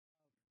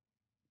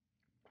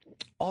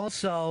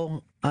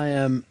Also, I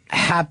am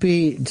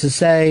happy to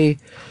say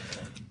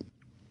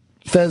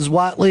Fez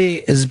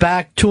Whatley is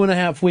back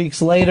 2.5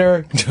 weeks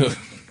later,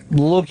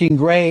 looking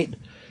great,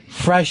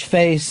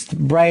 fresh-faced,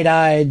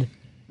 bright-eyed.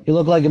 You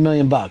look like $1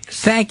 million.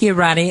 Thank you,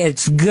 Ronnie.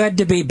 It's good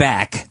to be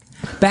back.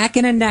 Back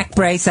in a neck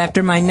brace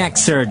after my neck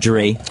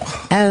surgery.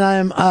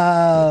 And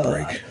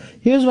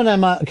here's what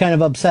I'm kind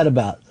of upset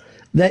about.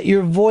 That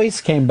your voice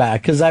came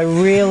back, because I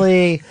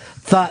really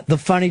thought the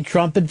funny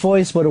trumpet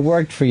voice would have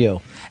worked for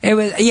you. It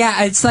was,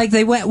 yeah, it's like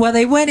they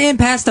went in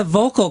past the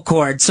vocal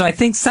cord, so I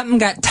think something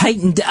got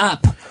tightened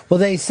up. Well,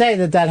 they say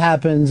that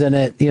happens, and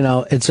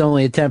it's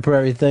only a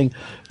temporary thing.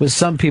 With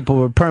some people,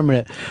 were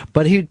permanent.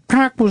 But he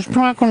was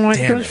talking like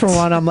this for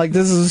one. I'm like,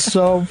 this is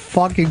so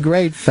fucking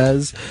great,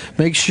 Fez.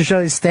 Make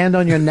sure you stand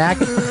on your neck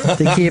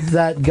to keep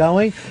that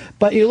going.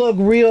 But you look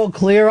real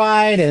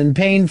clear-eyed and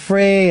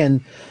pain-free,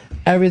 and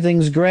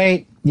everything's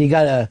great. You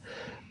got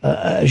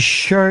a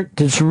shirt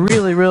that's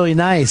really, really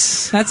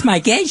nice. That's my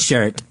gay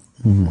shirt.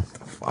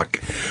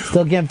 Fuck.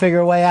 Still can't figure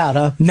a way out,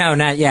 huh? No,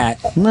 not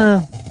yet.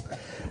 No.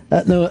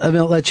 I'm going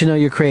to let you know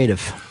you're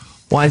creative.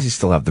 Why does he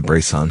still have the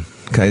brace on?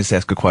 Can I just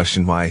ask a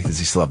question? Why does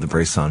he still have the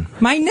brace on?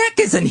 My neck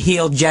isn't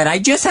healed yet. I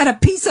just had a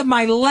piece of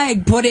my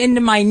leg put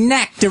into my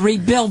neck to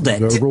rebuild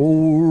it. That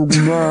old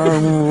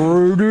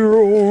man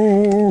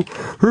radio,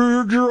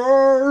 he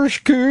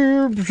just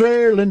keeps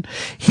sailing.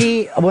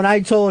 When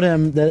I told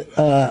him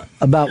that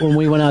about when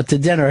we went out to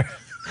dinner,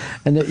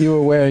 and that you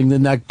were wearing the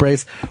neck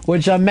brace,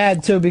 which I'm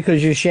mad too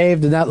because you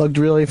shaved and that looked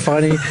really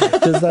funny,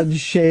 just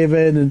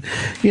unshaven, and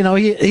he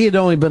had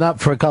only been up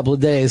for a couple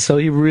of days, so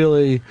he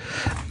really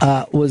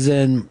was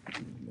in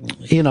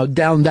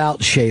downed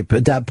out shape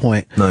at that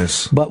point.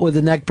 Nice. But with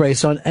the neck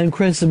brace on, and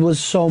Chris was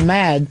so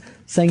mad,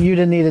 saying you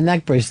didn't need a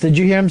neck brace. Did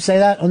you hear him say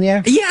that on the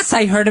air? Yes,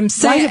 I heard him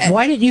say it.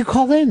 Why didn't you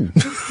call in?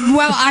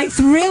 Well, I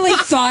really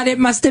thought it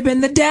must have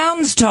been the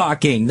Downs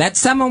talking, that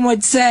someone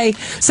would say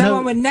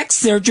someone with neck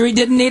surgery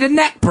didn't need a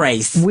neck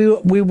brace.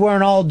 We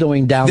weren't all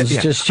doing Downs,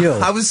 just you.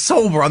 I was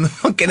sober on the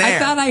fucking air. I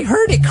thought I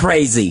heard it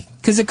crazy,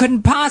 because it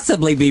couldn't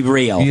possibly be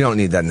real. You don't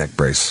need that neck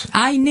brace.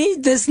 I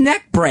need this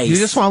neck brace. You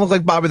just want to look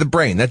like Bobby the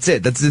Brain. That's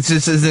it. It's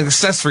just an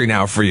accessory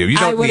now for you. You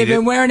don't need it. I would have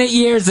been wearing it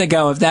years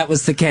ago if that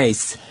was the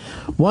case.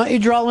 Why don't you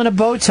draw in a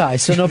bow tie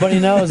so nobody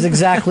knows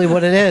exactly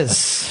what it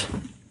is?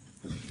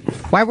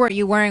 Why weren't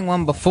you wearing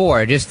one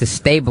before, just to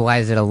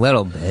stabilize it a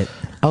little bit?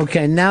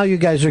 Okay, now you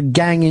guys are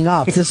ganging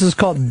up. This is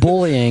called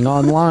bullying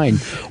online.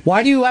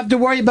 Why do you have to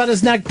worry about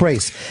his neck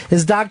brace?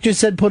 His doctor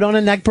said put on a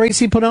neck brace,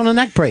 he put on a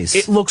neck brace.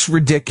 It looks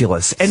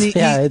ridiculous. And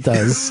it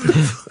does.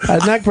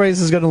 A neck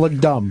brace is going to look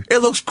dumb. It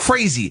looks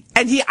crazy.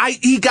 And he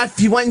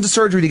went into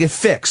surgery to get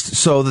fixed,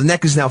 so the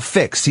neck is now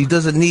fixed. He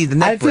doesn't need the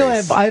neck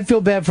brace. I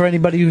feel bad for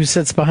anybody who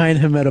sits behind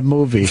him at a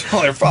movie.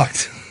 Oh, they're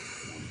fucked.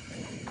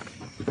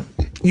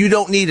 You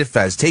don't need it,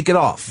 Fez. Take it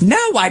off. No,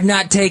 I'm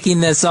not taking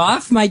this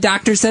off. My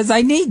doctor says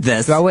I need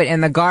this. Throw it in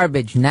the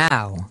garbage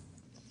now.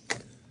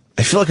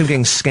 I feel like I'm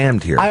getting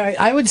scammed here.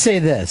 I would say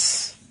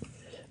this,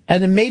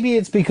 and then maybe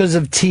it's because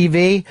of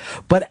TV,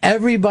 but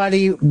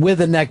everybody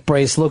with a neck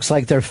brace looks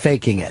like they're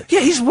faking it. Yeah,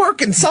 he's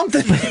working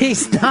something.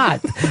 He's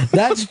not.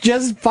 That's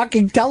just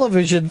fucking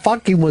television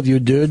fucking with you,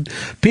 dude.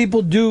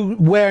 People do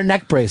wear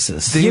neck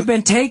braces. You've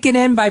been taken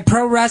in by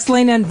pro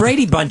wrestling and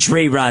Brady Bunch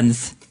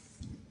reruns.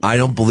 I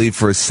don't believe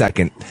for a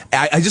second.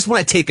 I just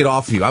want to take it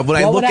off you. What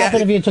would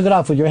happen if you took it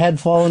off? Would your head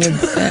fall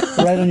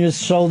right on your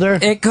shoulder?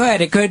 It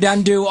could. It could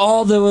undo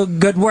all the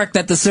good work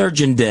that the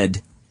surgeon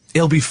did.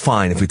 He'll be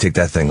fine if we take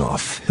that thing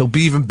off. He'll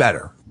be even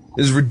better.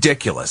 This is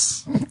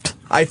ridiculous.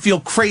 I feel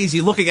crazy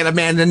looking at a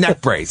man in a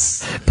neck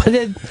brace. But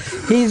do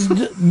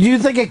you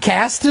think a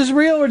cast is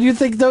real, or do you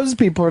think those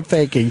people are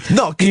faking?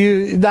 No. Do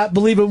you not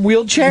believe in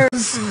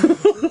wheelchairs?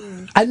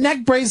 A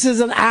neck brace is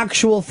an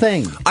actual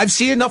thing. I've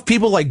seen enough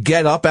people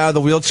get up out of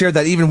the wheelchair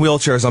that even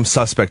wheelchairs I'm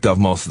suspect of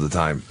most of the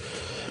time.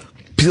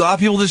 A lot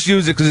of people just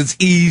use it because it's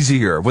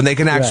easier when they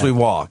can actually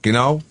walk,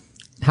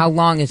 How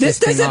long is this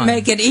thing on? This doesn't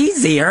make it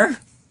easier.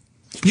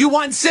 You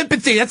want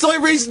sympathy. That's the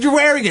only reason you're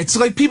wearing it.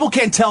 So people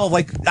can't tell,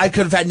 I could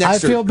have had neck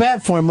surgery. I feel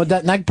bad for him with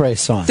that neck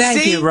brace on.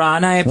 Thank you,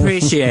 Ron. I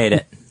appreciate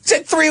it. It's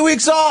had 3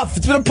 weeks off.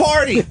 It's been a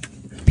party.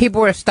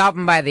 People were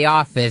stopping by the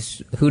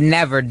office who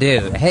never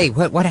do. Hey,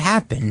 what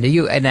happened?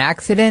 An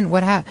accident?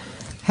 What happened?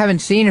 Haven't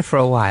seen it for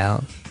a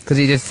while. Because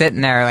he's just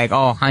sitting there,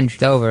 all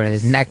hunched over in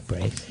his neck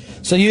brace.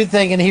 So you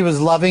thinking he was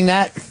loving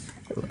that?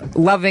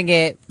 Loving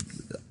it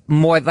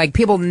more.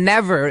 People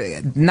never,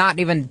 not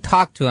even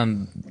talk to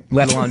him,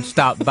 let alone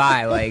stop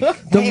by.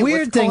 The hey,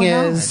 weird thing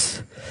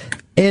is,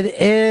 it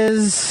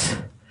is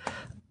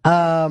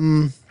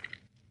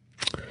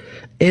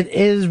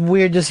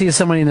weird to see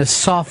somebody in a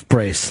soft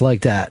brace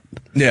like that.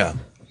 Yeah.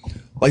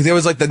 There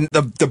was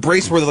the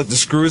brace where the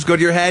screws go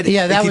to your head.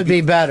 Yeah, that would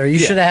be better. You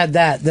should have had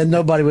that. Then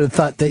nobody would have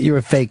thought that you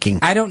were faking.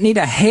 I don't need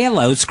a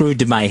halo screwed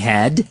to my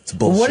head. It's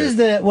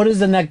bullshit. What does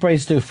the neck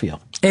brace do for you?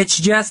 It's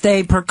just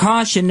a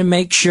precaution to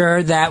make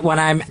sure that when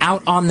I'm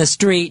out on the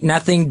street,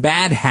 nothing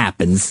bad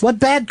happens. What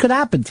bad could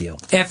happen to you?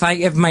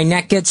 If my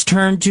neck gets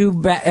turned too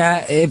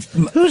bad,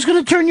 who's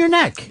going to turn your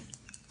neck?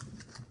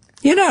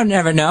 You don't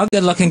never know.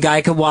 Good-looking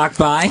guy could walk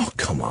by. Oh,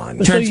 come on.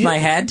 Turns my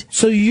head.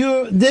 So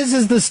this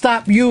is to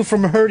stop you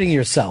from hurting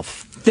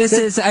yourself. This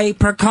is a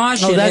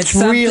precaution. Oh, that's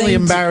really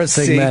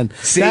embarrassing, man.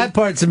 See? That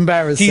part's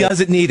embarrassing. He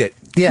doesn't need it.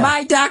 Yeah.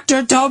 My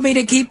doctor told me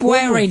to keep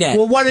wearing it.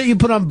 Well, why don't you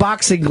put on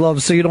boxing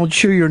gloves so you don't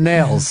chew your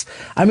nails?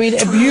 I mean,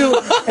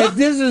 if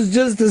this is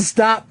just to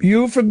stop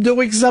you from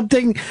doing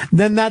something,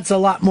 then that's a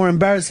lot more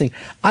embarrassing.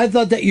 I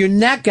thought that your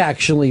neck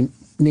actually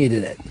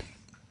needed it.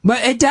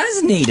 But it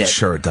does need it.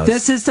 Sure it does.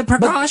 This is the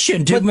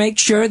precaution to make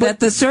sure that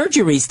the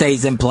surgery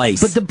stays in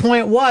place. But the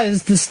point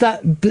was to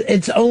stop.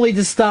 It's only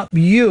to stop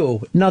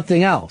you,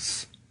 nothing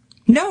else.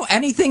 No,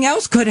 anything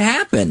else could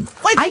happen.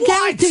 I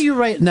guarantee you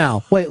right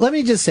now. Wait, let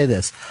me just say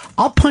this.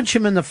 I'll punch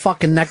him in the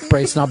fucking neck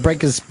brace and I'll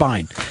break his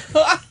spine.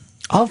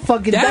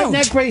 That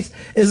neck brace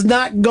is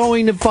not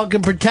going to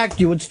fucking protect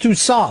you. It's too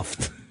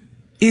soft.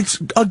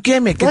 It's a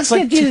gimmick. Let's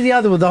get you to the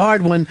other with the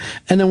hard one,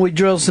 and then we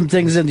drill some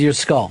things into your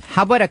skull.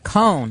 How about a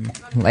cone,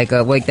 like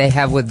they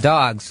have with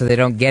dogs, so they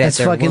don't get That's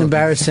fucking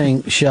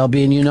embarrassing,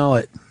 Shelby, and you know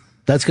it.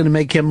 That's going to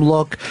make him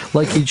look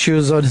like he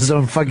chews on his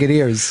own fucking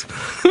ears.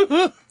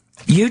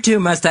 You two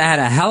must have had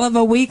a hell of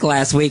a week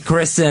last week,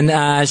 Chris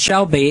and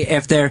Shelby,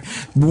 if they're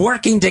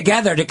working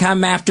together to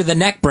come after the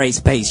neck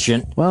brace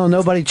patient. Well,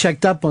 nobody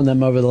checked up on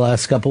them over the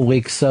last couple of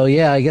weeks, so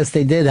yeah, I guess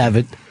they did have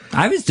it.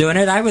 I was doing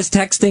it. I was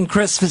texting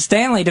Chris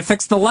Stanley to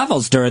fix the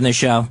levels during the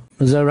show.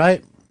 Is that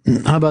right?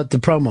 How about the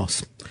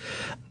promos?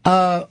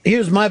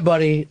 Here's my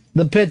buddy,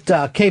 the Pit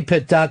Duck. Hey,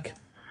 Pit Duck.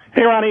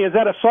 Hey, Ronnie, is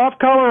that a soft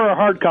collar or a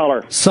hard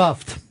collar?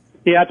 Soft.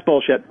 Yeah, that's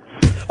bullshit.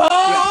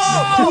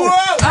 Oh!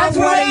 What do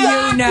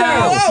you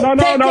know?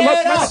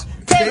 No.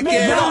 Take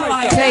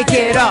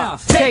it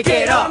off. Take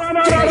it off. No.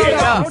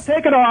 Don't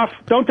take it off.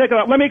 Don't take it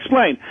off. Let me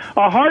explain.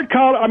 A hard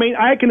collar, I mean,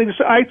 I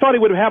thought he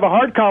would have a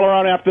hard collar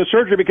on after the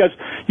surgery because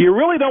you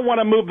really don't want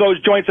to move those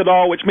joints at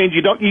all, which means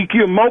you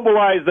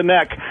immobilize the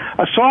neck.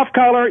 A soft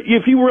collar,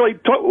 if he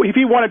wanted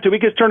to, he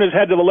could turn his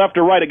head to the left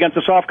or right against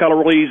a soft collar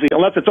really easy,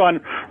 unless it's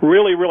on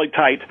really, really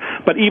tight.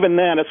 But even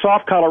then, a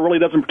soft collar really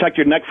doesn't protect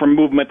your neck from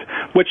movement,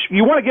 which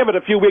you want to give it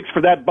a few weeks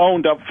for that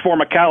bone to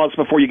form a callus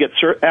before you get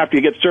after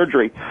you get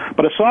surgery.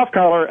 But a soft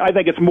collar, I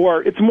think it's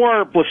more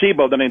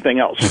placebo than anything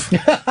else. See,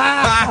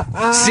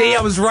 I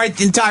was right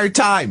the entire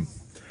time.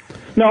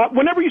 No,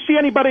 whenever you see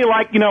anybody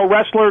like,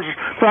 wrestlers,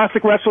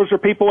 plastic wrestlers or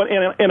people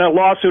in a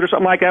lawsuit or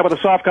something like that with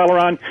a soft collar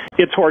on,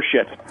 it's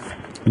horseshit.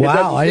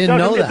 Wow, I didn't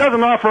know that. It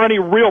doesn't offer any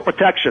real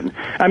protection.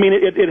 I mean,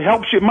 it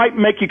helps you. It might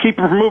make you keep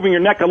from moving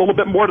your neck a little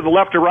bit more to the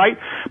left or right,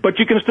 but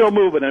you can still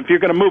move it. And if you're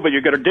going to move it,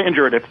 you're going to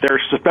injure it if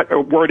they're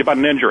worried about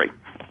an injury.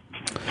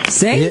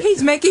 See,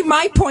 he's making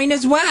my point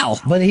as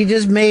well. But he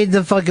just made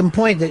the fucking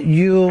point that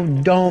you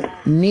don't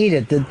need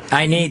it.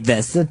 I need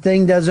this. The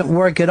thing doesn't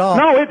work at all.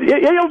 No,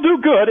 it'll do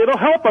good. It'll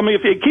help. I mean,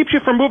 if it keeps you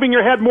from moving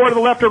your head more to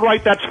the left or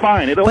right, that's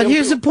fine. But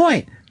here's the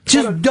point.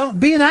 Just don't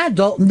be an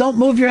adult and don't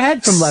move your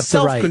head from left to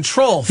right.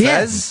 Self-control,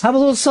 Fez. Yeah, have a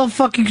little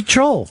self-fucking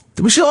control.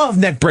 We should all have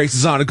neck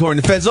braces on,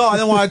 according to Fez. Oh, I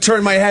don't want to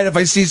turn my head if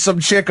I see some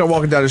chick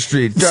walking down the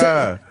street.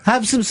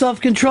 Have some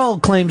self-control,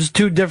 claims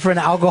two different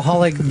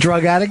alcoholic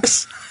drug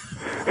addicts.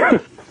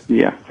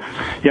 Yeah.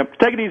 Yep.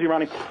 Take it easy,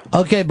 Ronnie.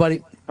 Okay,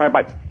 buddy. All right,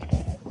 bye.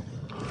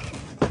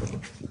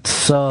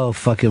 So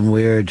fucking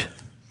weird.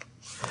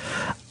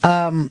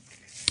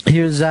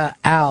 Here's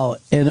Al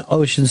in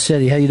Ocean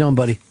City. How you doing,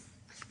 buddy?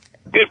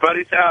 Good,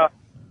 buddy. Fez,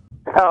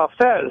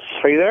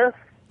 are you there?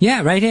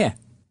 Yeah, right here.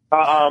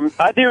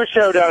 I do a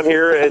show down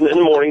here in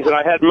the mornings, and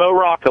I had Mo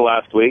Rocca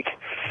last week,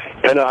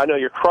 and I know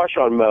your crush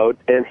on Mo,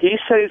 and he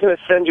said he's going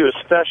to send you a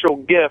special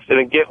gift and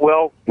a get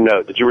well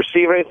note. Did you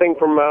receive anything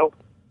from Mo?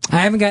 I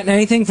haven't gotten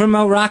anything from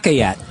Mo Rocca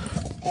yet.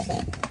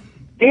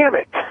 Damn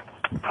it.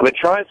 I've been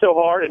trying so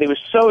hard, and he was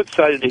so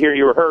excited to hear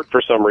you were hurt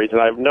for some reason.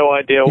 I have no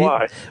idea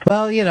why.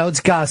 Well, it's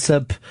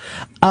gossip.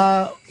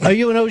 Are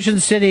you in Ocean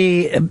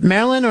City,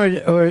 Maryland,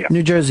 or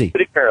New Jersey?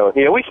 City, Maryland.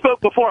 Yeah, we spoke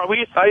before. I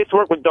used to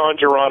work with Don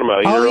Geronimo.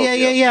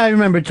 Yeah. I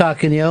remember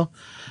talking to you.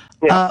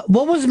 Yeah.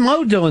 What was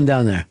Mo doing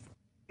down there?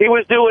 He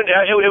was doing.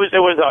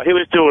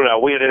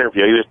 We had an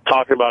interview. He was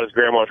talking about his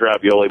grandma's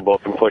ravioli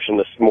book and pushing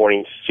this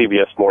morning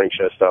CBS morning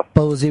show stuff.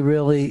 But was he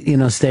really,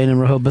 staying in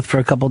Rehoboth for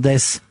a couple of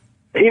days?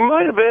 He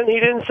might have been. He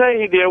didn't say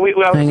he did.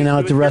 Hanging out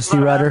at the Rusty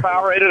Rudder.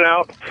 Hour in and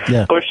out.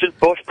 Yeah. Pushed his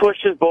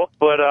book,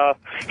 but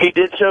he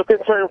did show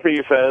concern for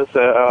you, Fez.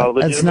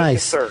 That's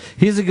nice. Concern.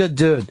 He's a good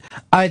dude.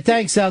 All right,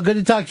 thanks, Al. Good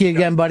to talk to you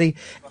again, buddy.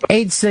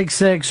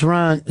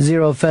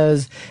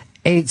 866-RON-0-FEZ.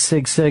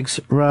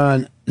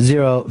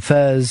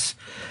 866-RON-0-FEZ.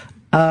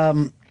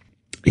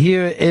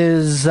 Here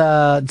is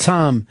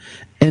Tom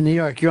in New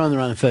York. You're on the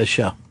Ron and Fez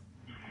show.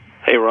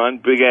 Hey, Ron.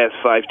 Big ass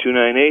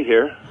 5298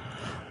 here.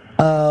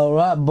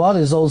 Right,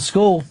 Buddays, old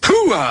school.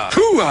 Hooah!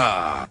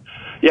 Hooah!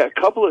 Yeah, a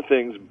couple of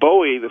things.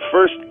 Bowie, the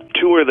first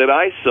tour that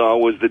I saw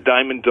was the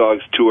Diamond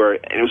Dogs tour,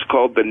 and it was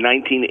called the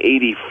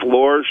 1980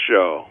 Floor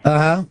Show.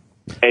 Uh-huh.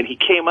 And he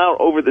came out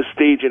over the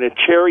stage in a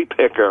cherry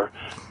picker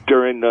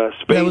during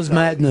Space. That was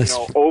madness.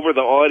 Over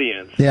the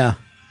audience. Yeah.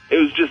 It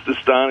was just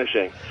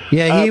astonishing.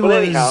 Yeah, he but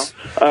was. Anyhow,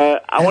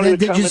 I wanted to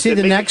did you comment see that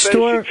the maybe next Fez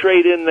store? should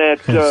trade in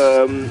that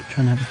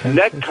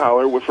neck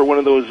collar for one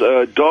of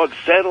those dog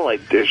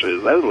satellite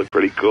dishes. That would look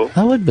pretty cool.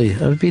 That would be.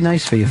 That would be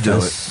nice for you,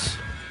 Fez.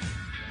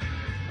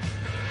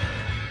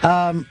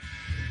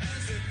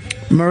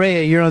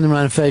 Maria, you're on the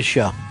Ron and Fez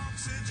show.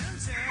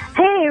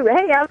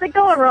 Hey, how's it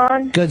going,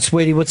 Ron? Good,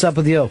 sweetie. What's up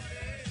with you?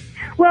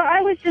 Well,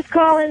 I was just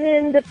calling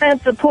in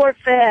defense of poor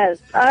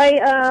Fez.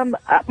 My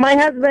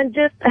husband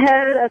just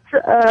had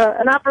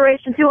an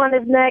operation too on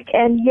his neck,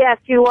 and yes,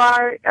 you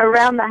are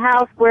around the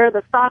house wear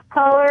the soft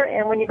collar,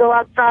 and when you go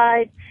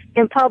outside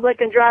in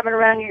public and driving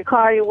around in your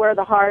car, you wear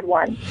the hard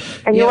one.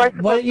 And you are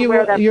supposed to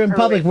wear that. You're in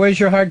public. Where's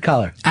your hard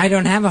collar? I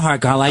don't have a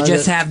hard collar. I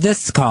just have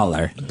this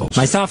collar,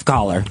 my soft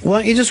collar. Why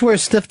don't you just wear a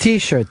stiff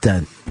T-shirt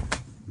then?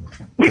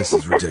 This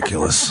is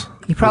ridiculous.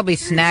 He probably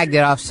snagged it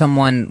off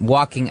someone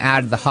walking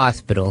out of the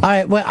hospital. All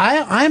right, well,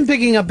 I'm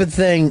picking up a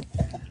thing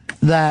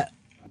that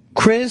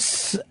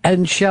Chris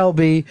and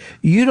Shelby,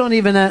 you don't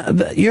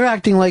even, you're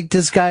acting like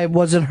this guy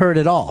wasn't hurt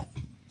at all.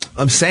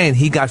 I'm saying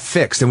he got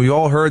fixed, and we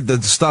all heard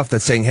the stuff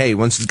that's saying, hey,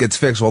 once it gets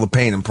fixed, all the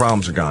pain and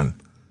problems are gone.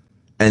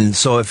 And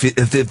so if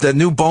the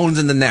new bone's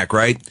in the neck,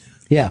 right?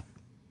 Yeah.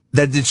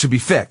 That it should be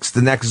fixed.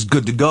 The neck is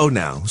good to go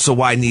now. So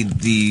why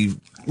need the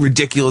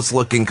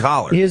ridiculous-looking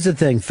collar? Here's the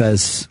thing,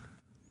 Fez.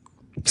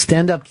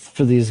 Stand up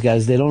for these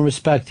guys. They don't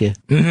respect you.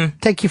 Mm-hmm.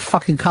 Take your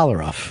fucking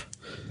collar off.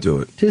 Do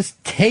it.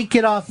 Just take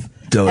it off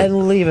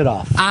and leave it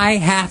off. I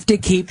have to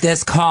keep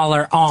this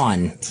collar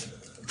on.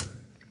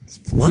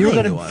 You're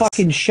going to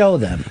fucking show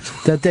them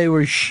that they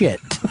were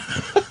shit.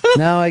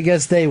 Now I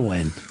guess they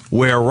win.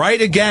 We're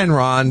right again,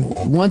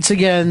 Ron. Once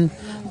again,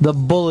 the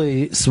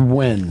bullies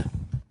win.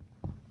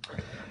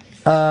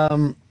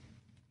 Sam,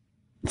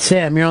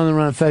 you're on the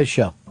Ron and Fez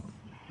show.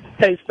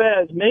 Hey,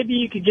 Fez, maybe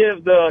you could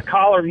give the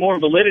collar more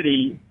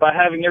validity by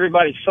having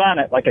everybody sign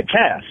it like a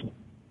cast.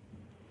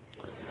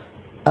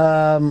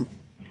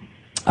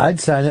 I'd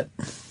sign it.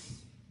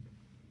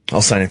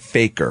 I'll sign it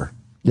faker.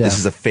 Yeah. This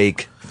is a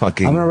fake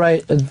fucking... I'm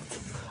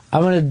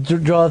going to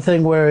draw a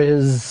thing where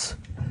his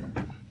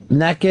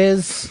neck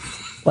is,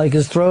 like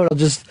his throat. I'll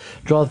just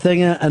draw a thing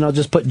in it, and I'll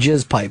just put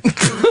jizz pipe.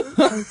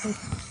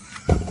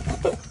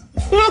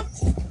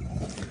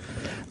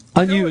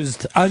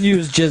 Unused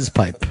jizz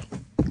pipe.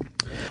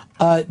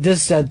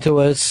 This said to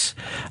us,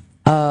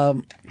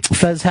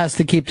 Fez has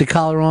to keep the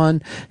collar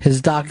on.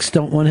 His docs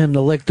don't want him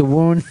to lick the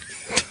wound.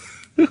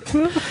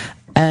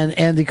 And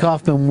Andy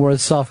Kaufman wore a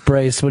soft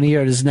brace when he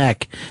hurt his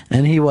neck,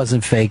 and he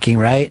wasn't faking,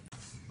 right?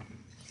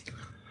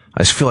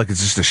 I just feel like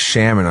it's just a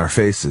sham in our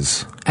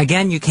faces.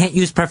 Again, you can't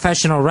use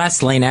professional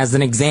wrestling as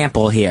an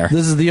example here.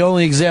 This is the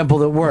only example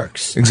that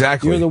works.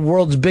 Exactly. You're the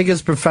world's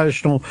biggest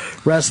professional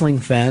wrestling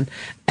fan.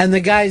 And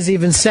the guys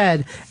even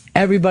said,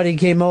 everybody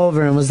came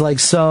over and was like,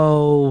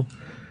 so,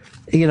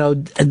 you know,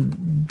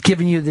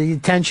 giving you the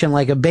attention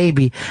like a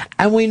baby.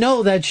 And we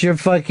know that's your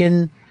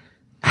fucking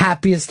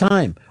happiest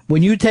time.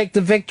 When you take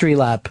the victory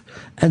lap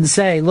and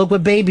say, look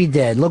what baby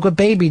did, look what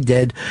baby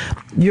did,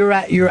 you're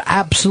at your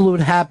absolute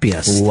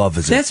happiest. Love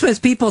is it. This was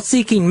people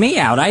seeking me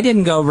out. I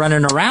didn't go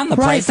running around the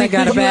place. I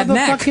got a bad neck. You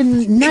neck. have a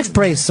fucking neck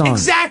brace on.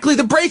 Exactly.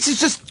 The brace is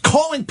just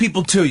calling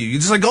people to you.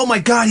 You're just like, oh my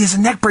God, he has a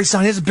neck brace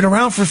on. He hasn't been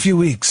around for a few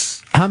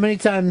weeks. How many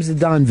times did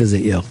Don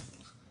visit you?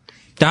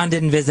 Don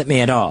didn't visit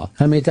me at all.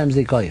 How many times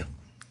did he call you?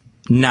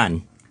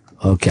 None.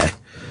 Okay.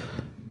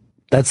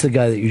 That's the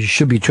guy that you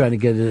should be trying to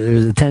get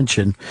his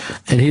attention,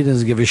 and he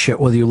doesn't give a shit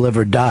whether you live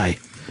or die.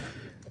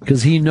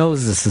 Because he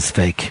knows this is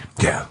fake.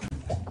 Yeah.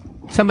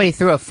 Somebody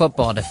threw a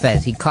football to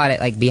Fez. He caught it,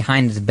 like,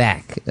 behind his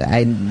back.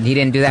 He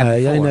didn't do that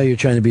before. I know you're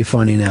trying to be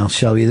funny now,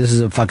 Shelby. This is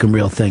a fucking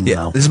real thing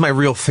now. This is my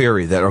real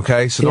theory,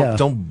 okay? So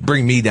don't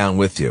bring me down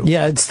with you.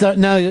 Yeah,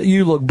 now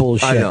you look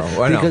bullshit. I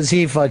know. Because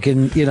he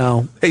fucking, you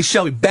know. Hey,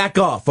 Shelby, back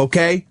off,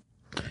 okay?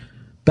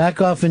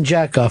 Back off and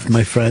jack off,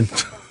 my friend.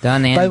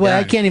 Done and By the way,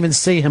 done. I can't even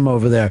see him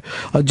over there.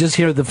 I'll just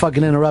hear the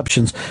fucking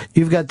interruptions.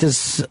 You've got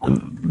this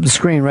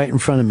screen right in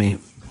front of me,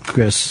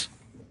 Chris.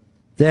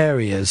 There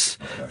he is.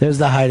 There's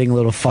the hiding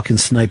little fucking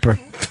sniper.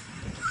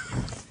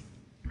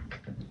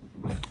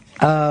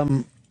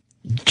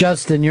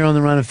 Justin, you're on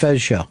the Ron and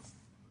Fez show.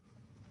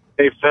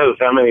 Hey, Fez,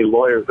 how many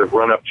lawyers have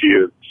run up to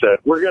you and said,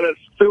 we're going to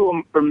sue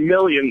them for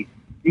millions,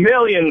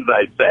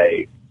 I'd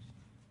say.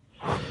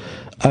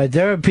 All right,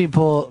 there are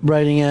people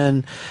writing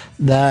in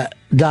that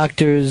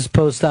doctors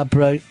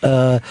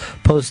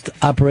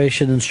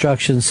post-operation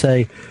instructions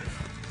say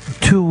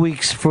 2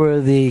 weeks for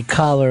the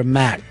collar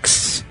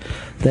max.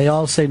 They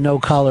all say no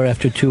collar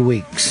after 2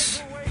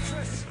 weeks.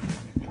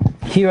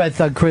 Here I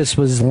thought Chris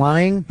was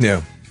lying.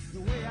 Yeah.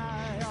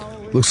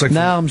 Looks like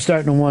now I'm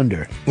starting to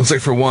wonder. Looks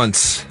like for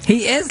once.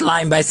 He is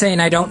lying by saying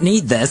I don't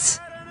need this.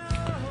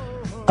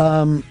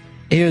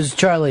 Here's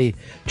Charlie.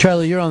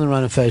 Charlie, you're on the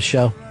Ron and Fez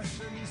show.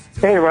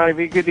 Hey, Ronnie,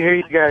 be good to hear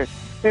you guys.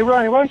 Hey,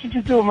 Ronnie, why don't you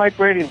just do a Mike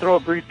Brady and throw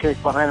a briefcase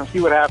behind him, see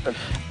what happens?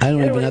 I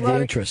don't even have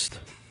the interest.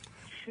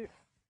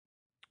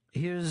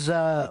 Here's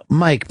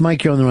Mike.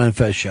 Mike, you're on the Ron and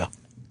Fez show.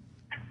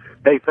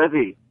 Hey,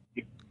 Fezzy.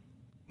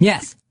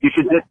 Yes. You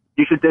should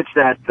ditch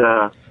that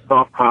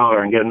soft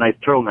collar and get a nice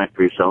turtleneck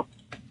for yourself.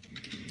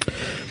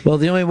 Well,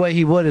 the only way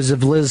he would is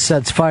if Liz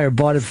Sets Fire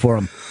bought it for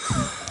him.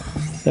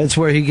 That's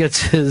where he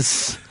gets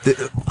his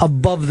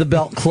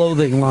above-the-belt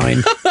clothing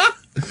line.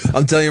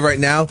 I'm telling you right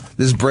now,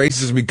 this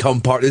brace is going to become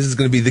part. This is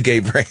going to be the gay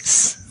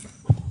brace.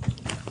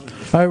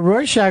 All right,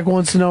 Rorschach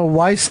wants to know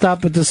why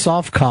stop at the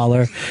soft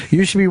collar.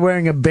 You should be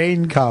wearing a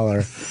Bane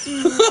collar.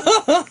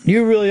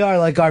 You really are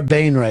like our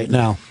Bane right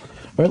now,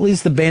 or at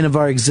least the bane of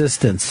our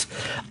existence.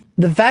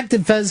 The fact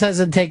that Fez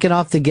hasn't taken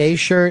off the gay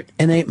shirt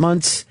in 8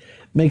 months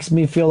makes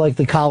me feel like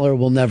the collar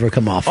will never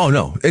come off. Oh,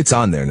 no. It's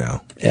on there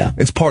now. Yeah.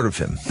 It's part of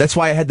him. That's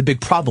why I had the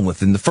big problem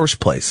with it in the first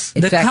place.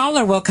 The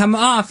collar will come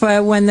off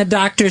when the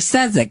doctor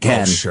says it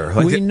can. Oh, sure.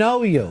 We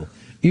know you.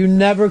 You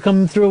never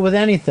come through with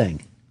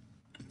anything.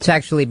 It's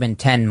actually been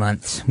 10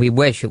 months. We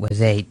wish it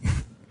was 8.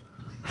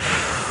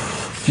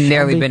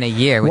 Nearly been a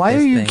year with Why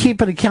this are you thing.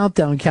 keeping a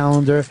countdown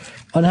calendar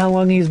on how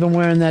long he's been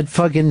wearing that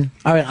fucking,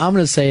 all right, I'm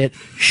going to say it,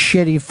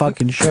 shitty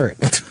fucking shirt?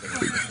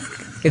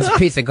 It's a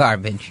piece of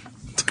garbage.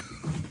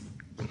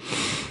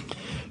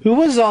 Who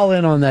was all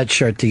in on that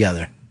shirt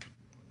together?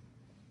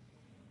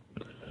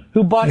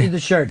 Who bought you the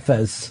shirt,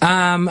 Fez?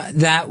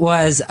 That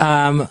was,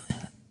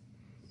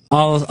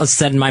 all of a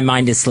sudden my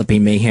mind is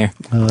slipping me here.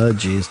 Oh,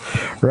 jeez.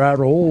 That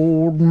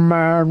old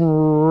man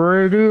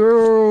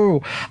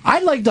radio.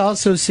 I'd like to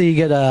also see you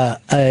get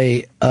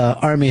a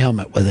army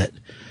helmet with it.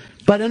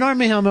 But an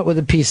army helmet with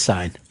a peace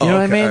sign. You know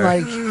what I mean?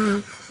 Like,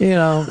 you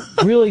know,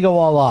 really go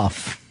all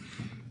off.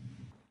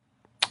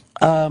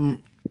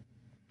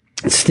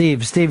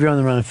 Steve, you're on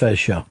the Ron and Fez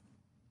show.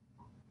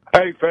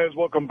 Hey, Fez,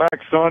 welcome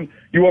back, son.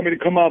 You want me to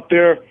come out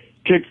there,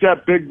 kick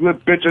that big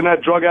lip bitch and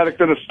that drug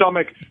addict in the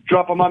stomach,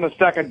 drop him on a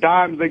stack of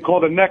dimes, they call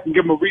the neck, and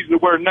give him a reason to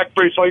wear a neck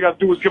brace? All you got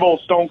to do is give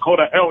old Stone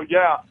Cold a hell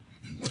yeah.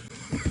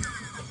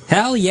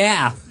 Hell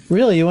yeah.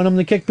 Really? You want him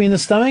to kick me in the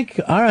stomach?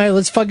 All right,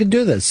 let's fucking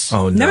do this.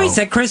 Oh, no. No, he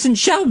said Chris and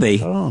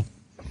Shelby. Oh.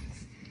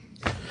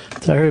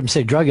 So I heard him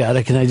say drug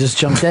addict, and I just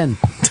jumped in.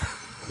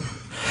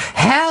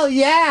 Hell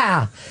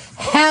yeah!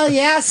 Hell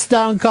yeah,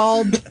 Stone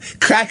Cold.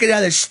 Crack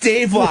another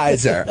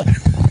stabilizer.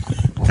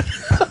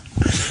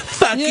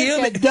 Fuck you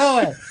can do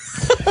it.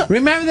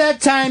 Remember that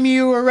time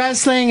you were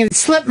wrestling? It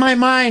slipped my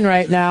mind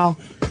right now.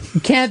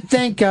 Can't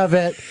think of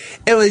it.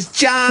 It was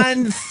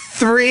John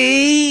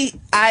 3.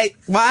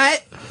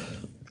 What?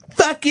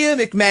 Fuck you,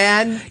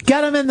 McMahon.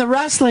 Get him in the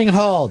wrestling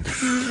hold.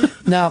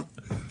 Now,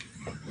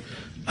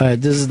 all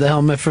right, this is the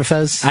helmet for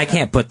Fez. I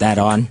can't put that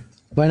on.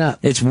 Why not?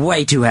 It's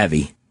way too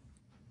heavy.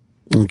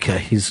 Okay,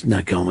 he's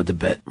not going with the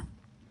bit.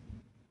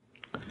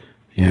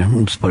 Yeah,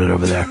 let's put it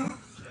over there.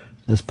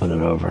 Let's put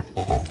it over.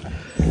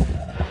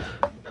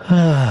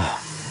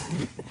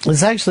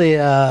 It's actually,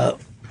 by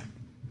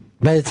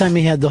the time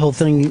he had the whole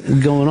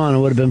thing going on, it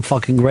would have been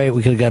fucking great.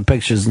 We could have got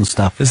pictures and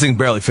stuff. This thing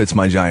barely fits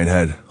my giant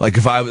head. Like,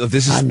 if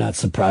this is... I'm not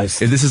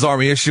surprised. If this is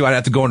Army issue, I'd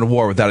have to go into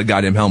war without a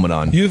goddamn helmet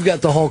on. You've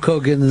got the Hulk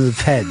Hogan of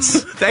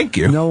heads. Thank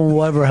you. No one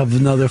will ever have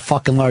another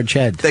fucking large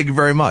head. Thank you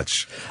very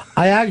much.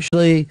 I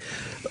actually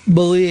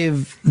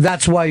believe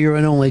that's why you're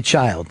an only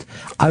child.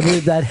 I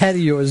believe that head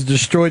of yours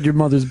destroyed your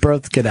mother's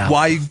birth canal.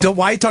 Why are you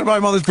talking about my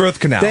mother's birth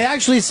canal? They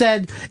actually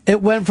said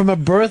it went from a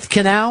birth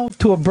canal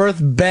to a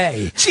birth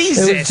bay.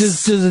 Jesus. It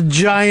was just a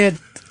giant...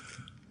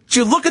 Did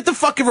you look at the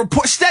fucking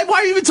report? Stan, why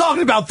are you even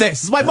talking about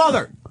this? It's my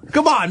mother.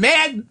 Come on,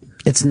 man.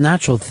 It's a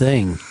natural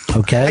thing,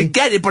 okay? I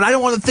get it, but I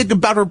don't want to think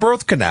about her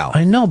birth canal.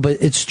 I know, but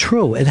it's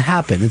true. It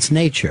happened. It's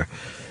nature.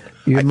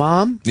 Your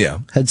mom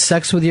had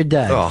sex with your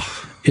dad.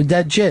 Oh. Your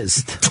dad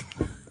jizzed.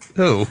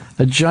 Who?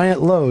 A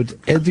giant load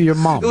into your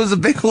mom. It was a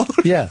big load?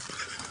 Yeah.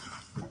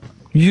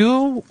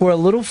 You were a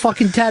little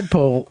fucking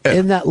tadpole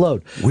in that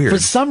load. Weird. For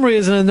some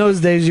reason, in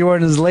those days, you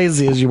weren't as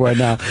lazy as you are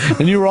now.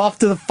 And you were off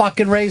to the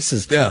fucking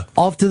races. Yeah.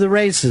 Off to the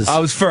races. I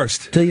was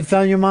first. Till you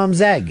found your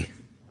mom's egg.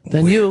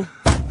 Then you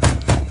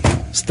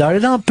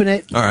started humping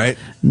it. All right.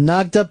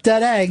 Knocked up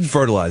that egg.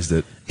 Fertilized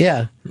it.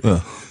 Yeah.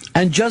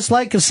 And just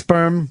like a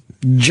sperm,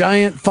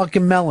 giant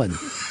fucking melon.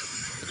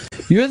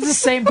 You're the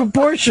same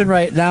proportion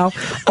right now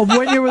of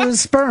when you were the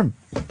sperm.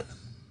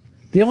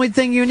 The only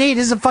thing you need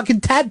is a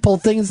fucking tadpole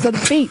thing instead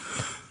of feet.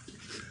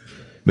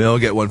 Maybe I'll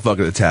get one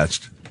fucking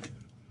attached.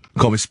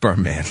 Call me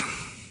Sperm Man.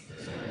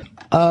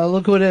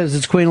 Look who it is.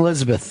 It's Queen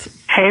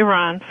Elizabeth. Hey,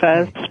 Ron,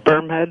 Fez,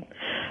 Spermhead.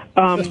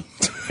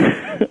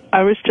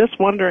 I was just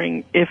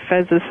wondering if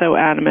Fez is so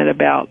adamant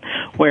about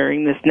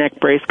wearing this neck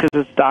brace because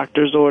it's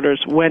doctor's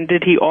orders. When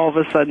did he all of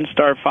a sudden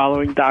start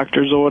following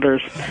doctor's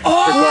orders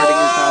regarding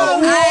his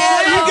health?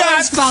 You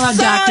guys follow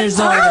doctor's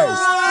orders.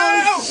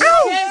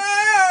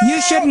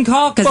 You shouldn't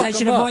call because I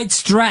should avoid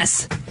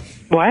stress.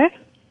 What?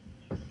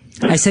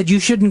 I said you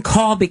shouldn't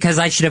call because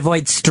I should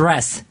avoid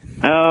stress.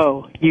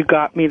 Oh, you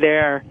got me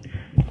there.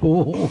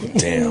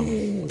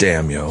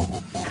 Damn, yo.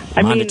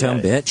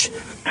 Monotone, bitch.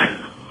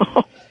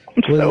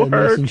 I'm so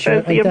hurt,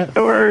 Fezzy. I'm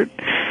so hurt.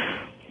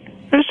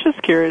 I was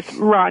just curious.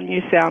 Ron,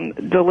 you sound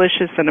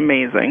delicious and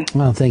amazing.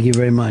 Well, thank you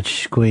very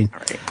much, Queen.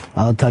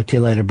 I'll talk to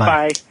you later.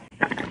 Bye.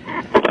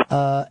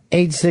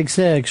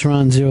 866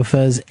 Ron Zero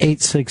Fez.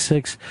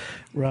 866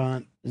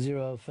 Ron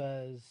Zero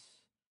Fez.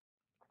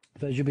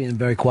 Fez, you're being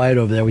very quiet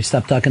over there. We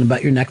stopped talking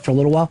about your neck for a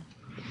little while.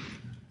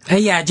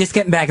 Yeah, just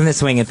getting back in the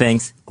swing of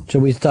things.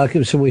 Should we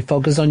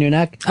focus on your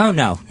neck? Oh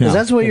no, Because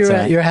that's where all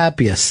right. you're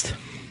happiest.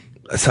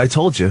 As I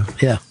told you.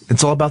 Yeah.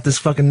 It's all about this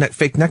fucking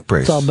fake neck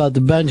brace. It's all about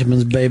the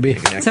Benjamins, baby.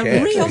 It's a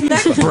real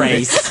neck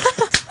brace.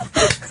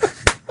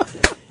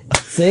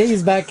 See,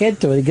 he's back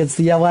into it. He gets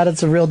to yell out,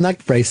 it's a real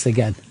neck brace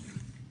again.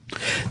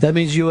 That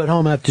means you at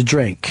home have to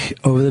drink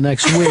over the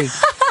next week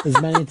as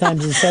many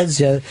times as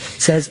it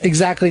says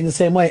exactly in the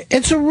same way.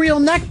 It's a real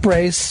neck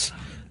brace.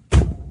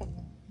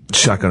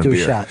 Shotgun Do a of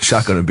beer. shot.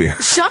 Shotgun of beer.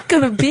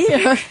 Shotgun of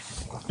beer.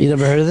 You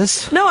never heard of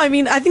this? No, I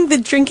mean, I think the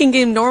drinking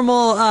game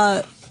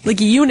normal,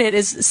 unit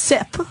is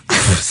sip.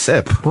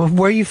 Sip? Well,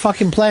 where are you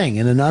fucking playing?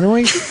 In a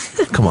nunnery?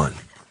 Come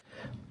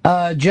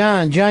on.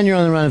 John, you're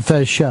on the Run and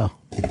Fez show.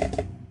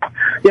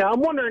 Yeah,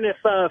 I'm wondering if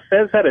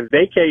Fez had a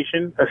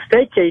vacation, a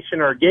staycation,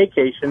 or a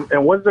gaycation,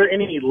 and was there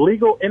any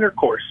legal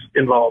intercourse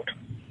involved?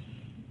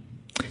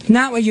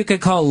 Not what you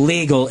could call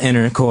legal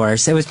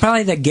intercourse. It was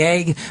probably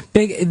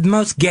the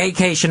most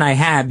gaycation I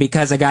had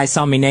because a guy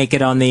saw me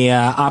naked on the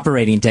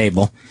operating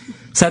table.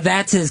 So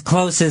that's as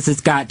close as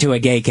it's got to a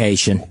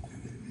gaycation.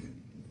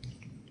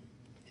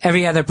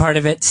 Every other part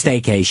of it,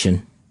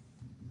 staycation.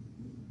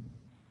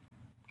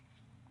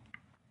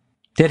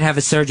 Did have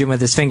a surgeon with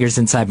his fingers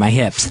inside my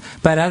hips.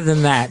 But other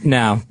than that,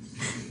 no.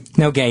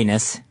 No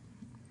gayness.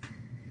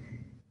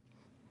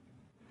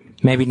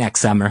 Maybe next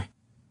summer.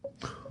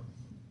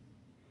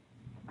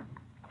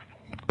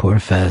 Poor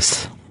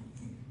Fez.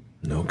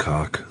 No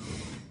cock.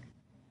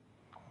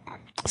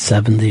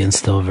 70 and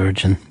still a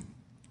virgin.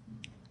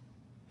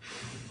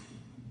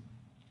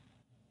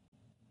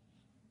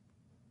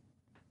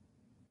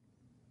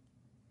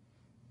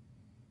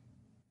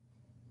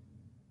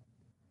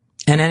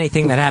 And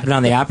anything that happened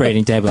on the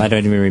operating table, I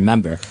don't even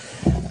remember.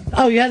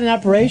 Oh, you had an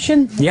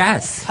operation?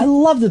 Yes. I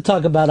love to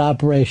talk about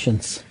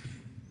operations.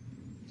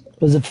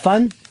 Was it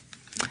fun?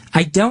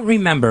 I don't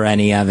remember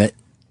any of it.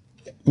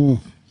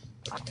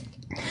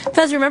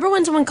 Fez, remember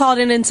when someone called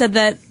in and said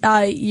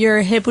that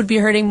your hip would be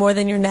hurting more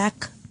than your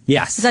neck?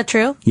 Yes. Is that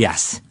true?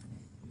 Yes.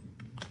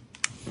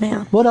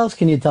 Man. What else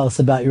can you tell us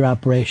about your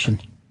operation?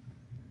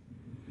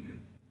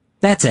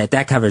 That's it.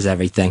 That covers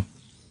everything.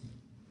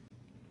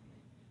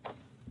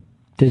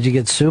 Did you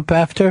get soup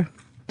after?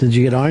 Did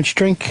you get orange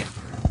drink?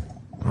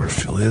 Or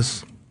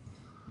Phillies?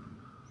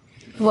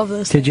 Love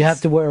those. Did you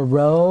have to wear a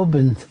robe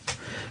and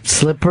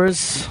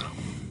slippers?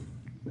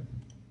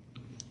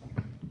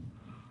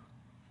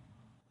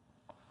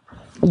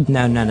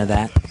 No, none of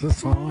that. Is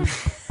this on?